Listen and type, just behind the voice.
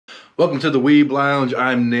Welcome to the Weeb Lounge.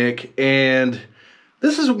 I'm Nick, and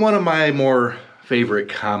this is one of my more favorite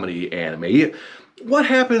comedy anime. What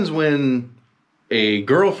happens when a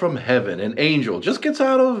girl from heaven, an angel, just gets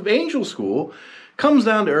out of angel school, comes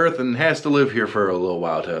down to Earth, and has to live here for a little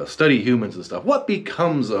while to study humans and stuff? What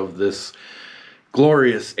becomes of this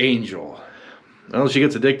glorious angel? Well, she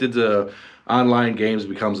gets addicted to online games,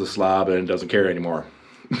 becomes a slob, and doesn't care anymore.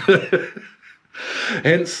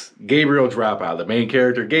 Hence, Gabriel Dropout. The main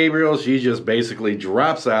character, Gabriel, she just basically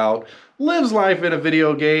drops out, lives life in a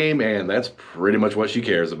video game, and that's pretty much what she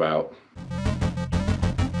cares about.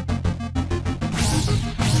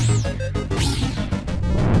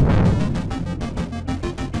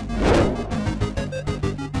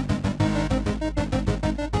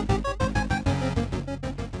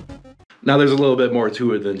 Now, there's a little bit more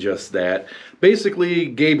to it than just that. Basically,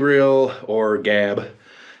 Gabriel, or Gab,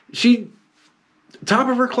 she top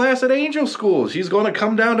of her class at angel school. She's going to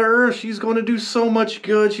come down to Earth. She's going to do so much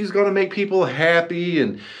good. She's going to make people happy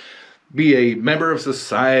and be a member of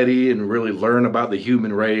society and really learn about the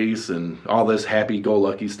human race and all this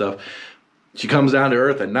happy-go-lucky stuff. She comes down to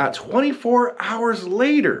Earth, and not 24 hours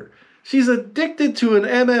later, she's addicted to an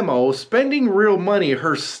MMO, spending real money,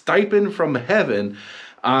 her stipend from heaven,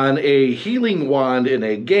 on a healing wand in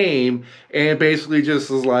a game, and basically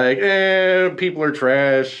just is like, people are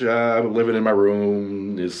trash, I'm living in my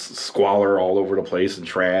room, there's squalor all over the place and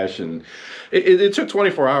trash, and it took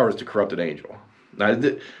 24 hours to corrupt an angel. Now,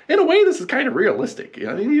 in a way, this is kind of realistic. You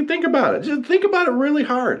know, you think about it. Just think about it really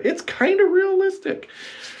hard. It's kind of realistic.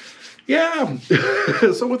 Yeah.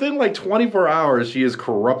 So within like 24 hours, she is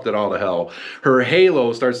corrupted all to hell. Her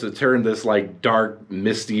halo starts to turn this like dark,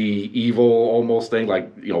 misty, evil almost thing,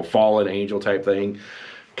 like, you know, fallen angel type thing.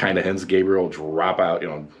 Kind of hence Gabriel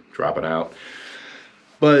dropping out.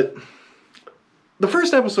 But the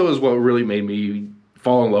first episode is what really made me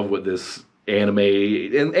fall in love with this anime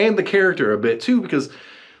and the character a bit too, because,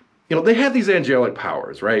 you know, they have these angelic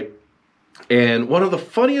powers, right? And one of the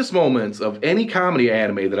funniest moments of any comedy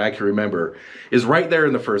anime that I can remember is right there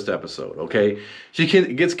in the first episode, okay? She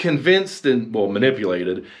gets convinced and, well,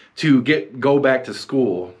 manipulated to go back to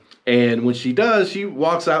school. And when she does, she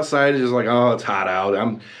walks outside and is just like, oh, it's hot out.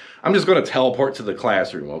 I'm just going to teleport to the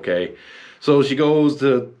classroom, okay? So she goes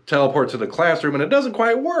to teleport to the classroom, and it doesn't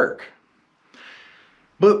quite work.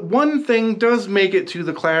 But one thing does make it to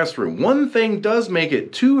the classroom. One thing does make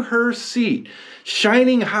it to her seat,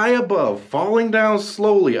 shining high above, falling down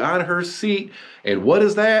slowly on her seat. And what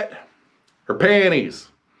is that? Her panties.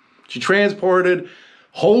 She transported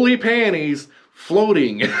holy panties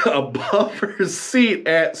floating above her seat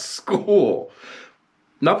at school.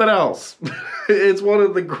 Nothing else. It's one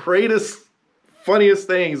of the greatest, funniest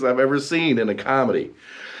things I've ever seen in a comedy.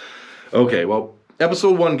 Okay, well,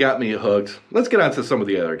 Episode 1 got me hooked. Let's get on to some of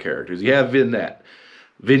the other characters. You have Vignette,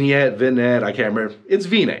 I can't remember. It's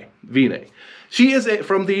Vine. She is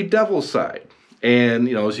from the devil's side. And,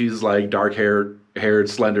 you know, she's like dark-haired,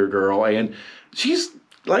 slender girl. And she's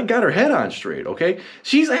like got her head on straight, okay?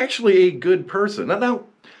 She's actually a good person. Now,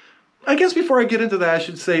 I guess before I get into that, I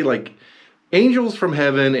should say, like, angels from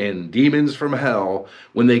heaven and demons from hell,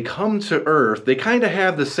 when they come to Earth, they kind of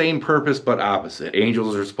have the same purpose but opposite.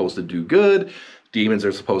 Angels are supposed to do good. Demons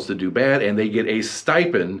are supposed to do bad, and they get a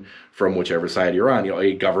stipend from whichever side you're on, you know,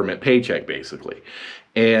 a government paycheck, basically.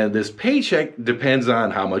 And this paycheck depends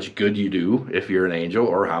on how much good you do if you're an angel,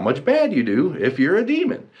 or how much bad you do if you're a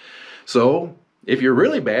demon. So, if you're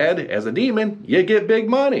really bad as a demon, you get big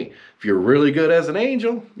money. If you're really good as an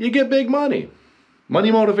angel, you get big money.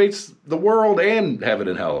 Money motivates the world and heaven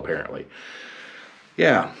and hell, apparently.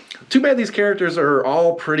 Yeah. Too bad these characters are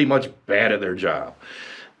all pretty much bad at their job.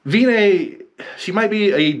 Vine, she might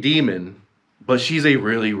be a demon, but she's a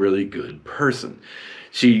really, really good person.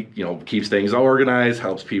 She, you know, keeps things organized,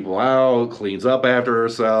 helps people out, cleans up after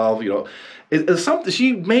herself, you know. It's something,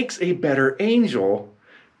 she makes a better angel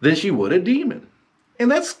than she would a demon.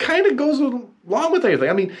 And that's kind of goes along with everything.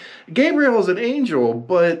 I mean, Gabriel is an angel,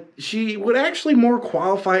 but she would actually more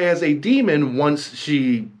qualify as a demon once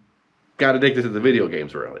she got addicted to the video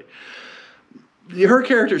games, really. Her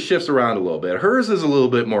character shifts around a little bit. Hers is a little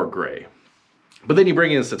bit more gray. But then you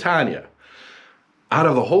bring in Satania. Out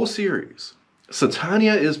of the whole series,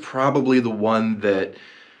 Satania is probably the one that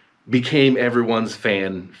became everyone's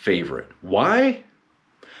fan favorite. Why?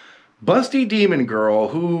 Busty demon girl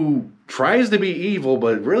who tries to be evil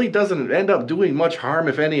but really doesn't end up doing much harm,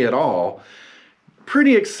 if any at all.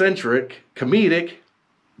 Pretty eccentric, comedic,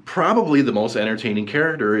 probably the most entertaining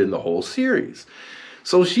character in the whole series.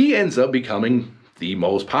 So she ends up becoming the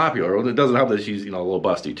most popular. It doesn't help that she's, you know, a little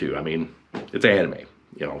busty too. I mean, it's anime,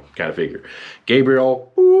 you know, kind of figure.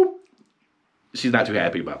 Gabriel, she's not too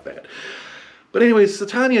happy about that. But anyways,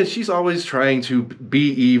 Satania, she's always trying to be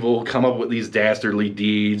evil, come up with these dastardly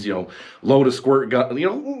deeds, load a squirt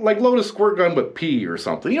gun, like load a squirt gun with pee or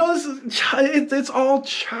something. It's all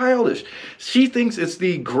childish. She thinks it's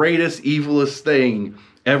the greatest, evilest thing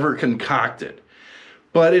ever concocted.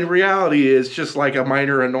 But in reality, it's just like a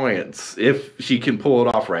minor annoyance if she can pull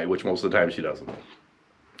it off right, which most of the time she doesn't.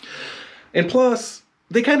 And plus,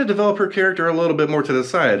 they kind of develop her character a little bit more to the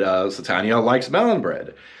side. Satania likes melon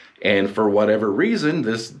bread. And for whatever reason,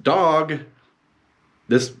 this dog,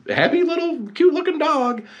 this happy little cute looking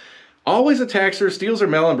dog, always attacks her, steals her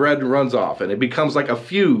melon bread, and runs off. And it becomes like a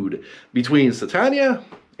feud between Satania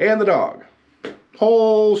and the dog.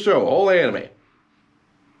 Whole show, whole anime.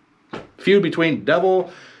 Feud between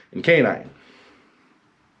devil and canine.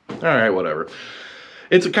 Alright, whatever.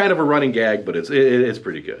 It's a kind of a running gag, but it's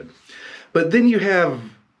pretty good. But then you have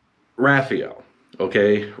Raphael.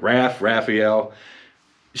 Okay? Raphael.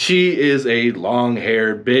 She is a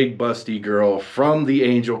long-haired, big, busty girl from the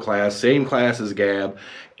Angel class, same class as Gab,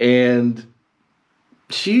 and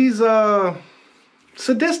she's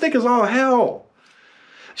sadistic as all hell.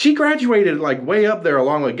 She graduated like way up there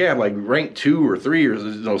along with Gab, like rank 2 or 3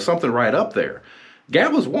 or something right up there.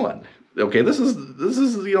 Gab was 1. Okay, this is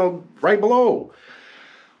right below.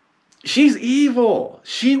 She's evil.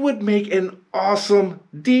 She would make an awesome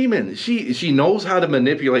demon. She knows how to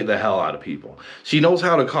manipulate the hell out of people. She knows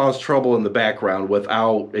how to cause trouble in the background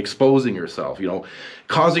without exposing herself,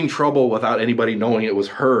 causing trouble without anybody knowing it was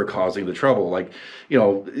her causing the trouble.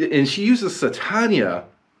 And she uses Satania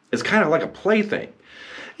as kind of like a plaything.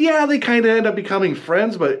 Yeah, they kind of end up becoming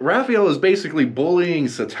friends, but Raphael is basically bullying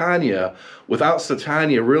Satania without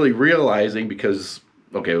Satania really realizing because,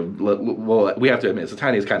 okay, well, we have to admit,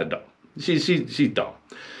 Satania is kind of dumb. She's dumb.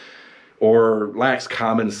 Or lacks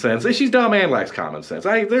common sense. She's dumb and lacks common sense.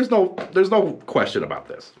 There's no question about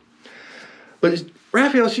this. But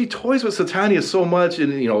Raphael, she toys with Satania so much,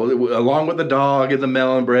 and along with the dog and the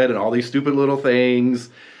melon bread and all these stupid little things.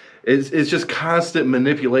 It's just constant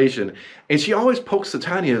manipulation. And she always pokes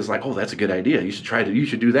Satania as like, oh, that's a good idea. You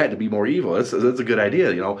should do that to be more evil. That's a good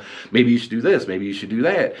idea. Maybe you should do this. Maybe you should do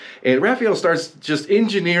that. And Raphael starts just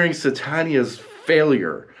engineering Satania's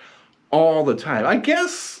failure all the time. I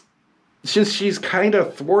guess since she's kind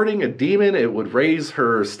of thwarting a demon, it would raise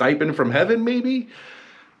her stipend from heaven, maybe?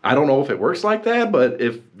 I don't know if it works like that, but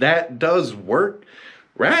if that does work,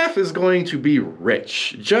 Raph is going to be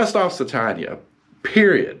rich just off Satania.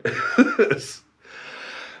 Period.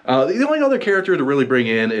 The only other character to really bring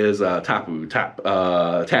in is Tapris.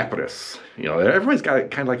 Everybody's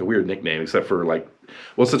got kind of like a weird nickname, except for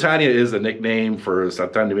Satania is a nickname for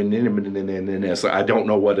Satania. So I don't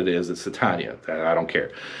know what it is. It's Satania. I don't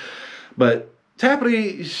care. But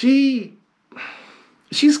Tapri,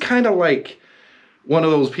 she's kind of like one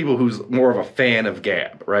of those people who's more of a fan of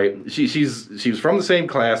Gab, right? She's from the same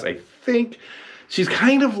class. I think she's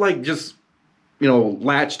kind of like just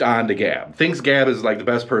latched on to Gab. Thinks Gab is like the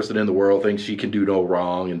best person in the world, thinks she can do no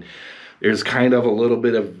wrong, and there's kind of a little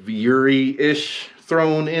bit of Yuri-ish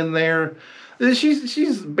thrown in there.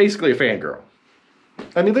 She's basically a fangirl.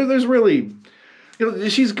 I mean, there's really,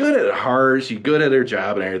 she's good at heart, she's good at her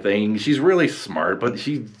job and everything, she's really smart, but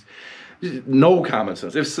no common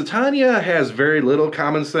sense. If Satania has very little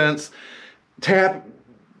common sense,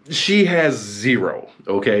 she has zero,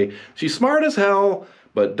 okay? She's smart as hell,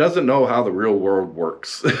 but doesn't know how the real world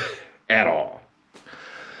works at all.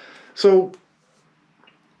 So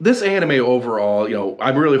this anime overall,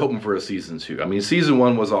 I'm really hoping for a season 2. I mean, season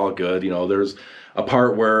 1 was all good. There's a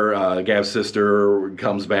part where Gab's sister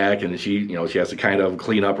comes back and she has to kind of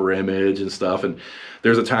clean up her image and stuff. And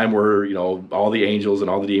there's a time where, all the angels and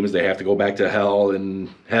all the demons, they have to go back to hell and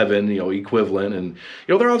heaven, equivalent. And,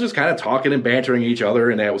 they're all just kind of talking and bantering each other.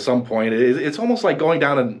 And at some point, it's almost like going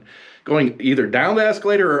either down the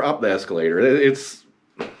escalator or up the escalator.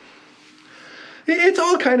 It's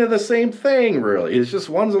all kind of the same thing, really. It's just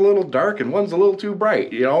one's a little dark and one's a little too bright,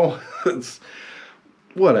 It's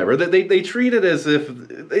whatever. They treat it as if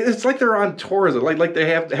it's like they're on tours, like they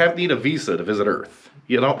have need a visa to visit Earth,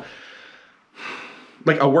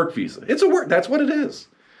 like a work visa. That's what it is.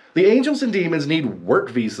 The angels and demons need work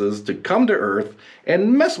visas to come to Earth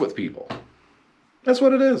and mess with people. That's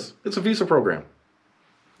what it is. It's a visa program.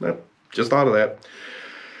 Just thought of that.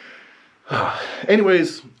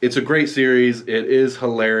 Anyways, it's a great series. It is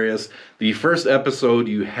hilarious. The first episode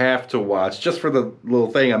you have to watch, just for the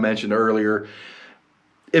little thing I mentioned earlier.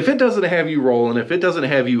 If it doesn't have you rolling, if it doesn't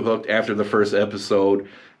have you hooked after the first episode,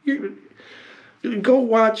 you go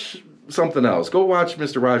watch something else. Go watch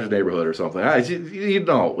Mr. Rogers' Neighborhood or something. You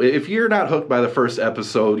know, if you're not hooked by the first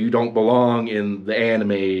episode, you don't belong in the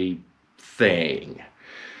anime thing.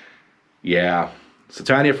 Yeah. So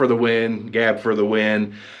Tanya for the win, Gab for the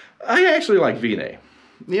win. I actually like Vinay.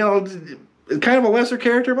 You know, kind of a lesser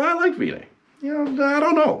character, but I like Vinay. You know, I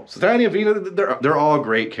don't know. So Tanya, Vinay, they're all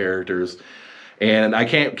great characters. And I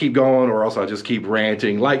can't keep going or else I'll just keep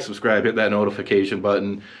ranting. Like, subscribe, hit that notification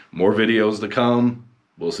button. More videos to come.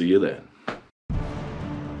 We'll see you then.